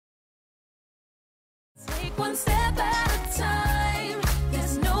Take one step at a time.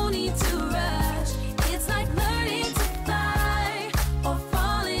 There's no need to rush. It's like learning to fly or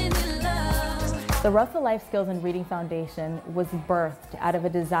falling in love. The Russell Life Skills and Reading Foundation was birthed out of a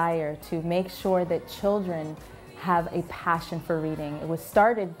desire to make sure that children have a passion for reading. It was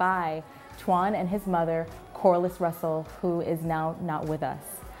started by Twan and his mother, Corliss Russell, who is now not with us.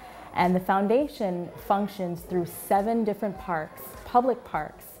 And the foundation functions through 7 different parks, public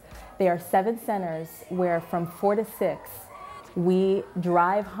parks. There are 7 centers where from 4 to 6, we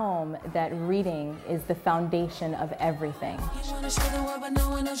drive home that reading is the foundation of everything.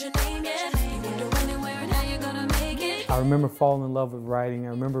 I remember falling in love with writing. I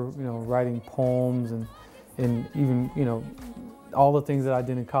remember, writing poems and even, all the things that I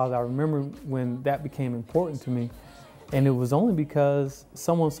did in college. I remember when that became important to me. And it was only because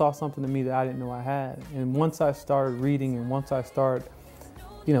someone saw something in me that I didn't know I had. And once I started reading and once I started,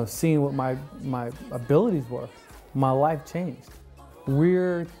 seeing what my abilities were, my life changed.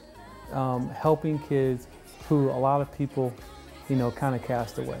 We're helping kids who a lot of people, kind of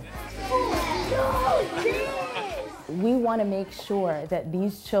cast away. We want to make sure that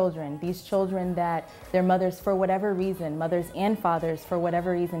these children that their mothers, for whatever reason, mothers and fathers, for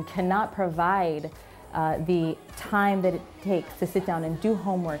whatever reason, cannot provide the time that it takes to sit down and do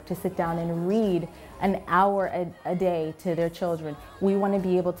homework, to sit down and read an hour a day to their children. We want to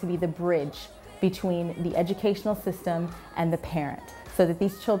be able to be the bridge between the educational system and the parent so that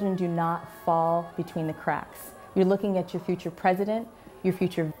these children do not fall between the cracks. You're looking at your future president, your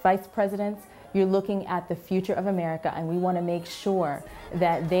future vice presidents. You're looking at the future of America, and we want to make sure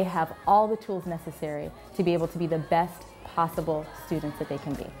that they have all the tools necessary to be able to be the best possible students that they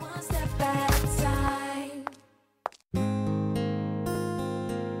can be. One step at a time.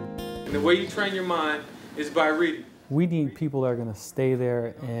 And the way you train your mind is by reading. We need people that are going to stay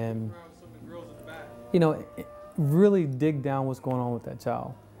there and, really dig down what's going on with that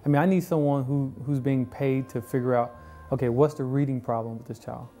child. I mean, I need someone who's being paid to figure out, okay, what's the reading problem with this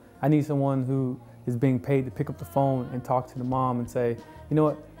child? I need someone who is being paid to pick up the phone and talk to the mom and say, you know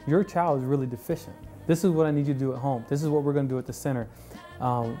what, your child is really deficient. This is what I need you to do at home. This is what we're going to do at the center.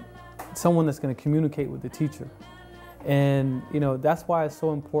 Someone that's going to communicate with the teacher. And that's why it's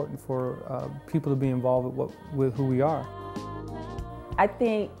so important for people to be involved with who we are. I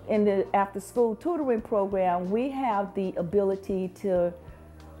think in the after-school tutoring program, we have the ability to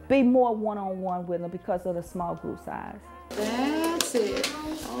be more one-on-one with them because of the small group size. That's it.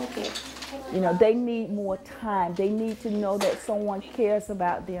 Okay. They need more time. They need to know that someone cares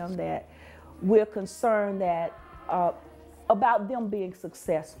about them, that we're concerned that about them being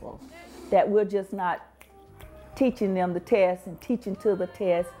successful, that we're just not teaching them the test and teaching to the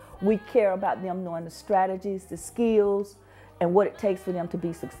test. We care about them knowing the strategies, the skills, and what it takes for them to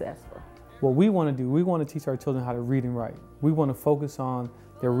be successful. What we want to do, we want to teach our children how to read and write. We want to focus on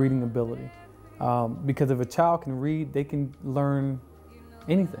their reading ability. Because if a child can read, they can learn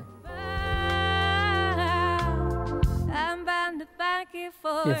anything.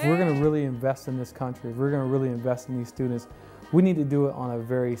 If we're going to really invest in this country, if we're going to really invest in these students, we need to do it on a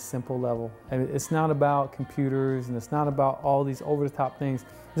very simple level. And it's not about computers and it's not about all these over-the-top things.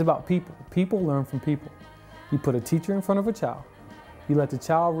 It's about people. People learn from people. You put a teacher in front of a child. You let the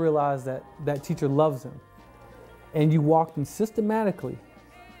child realize that that teacher loves them. And you walk them systematically,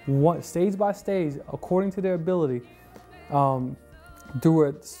 stage by stage, according to their ability,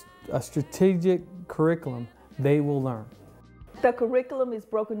 through a strategic curriculum, they will learn. The curriculum is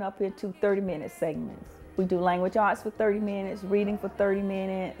broken up into 30-minute segments. We do language arts for 30 minutes, reading for 30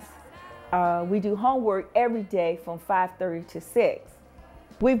 minutes. We do homework every day from 5:30 to 6.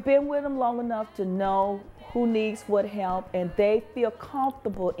 We've been with them long enough to know who needs what help, and they feel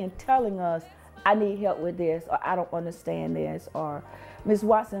comfortable in telling us, I need help with this, or I don't understand this, or Ms.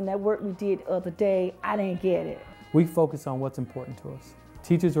 Watson, that work we did the other day, I didn't get it. We focus on what's important to us.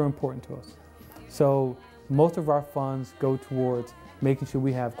 Teachers are important to us. So most of our funds go towards making sure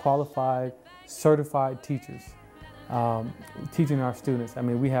we have qualified, certified teachers teaching our students. I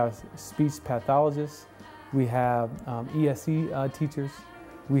mean, we have speech pathologists, we have ESE teachers,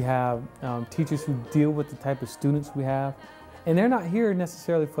 we have teachers who deal with the type of students we have. And they're not here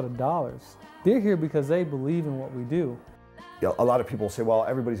necessarily for the dollars. They're here because they believe in what we do. A lot of people say, well,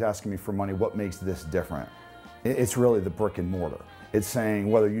 everybody's asking me for money. What makes this different? It's really the brick and mortar. It's saying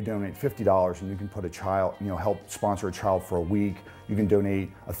whether you donate $50 and you can put a child, help sponsor a child for a week, you can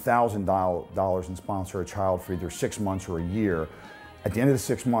donate $1,000 and sponsor a child for either 6 months or a year. At the end of the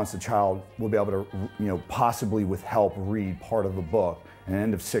 6 months, the child will be able to, possibly with help, read part of the book. And at the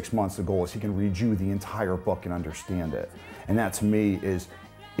end of 6 months, the goal is he can read you the entire book and understand it. And that to me is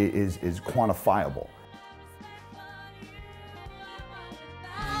quantifiable.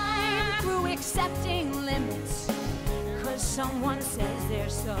 accepting limits, 'cause someone says they're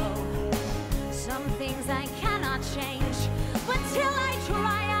so. Some things I cannot change, but till I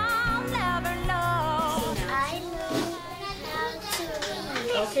try, I'll never know. I know how to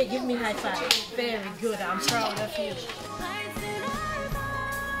read. Okay, give me high five. Very good. I'm proud of you. Lights in our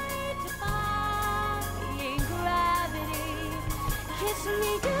mind, defying gravity. Kiss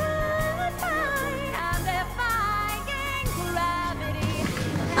me goodbye, I'm defying gravity.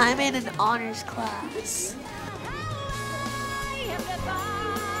 I'm in an honors class. I am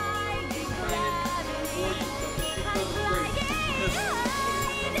defying gravity. I'm flying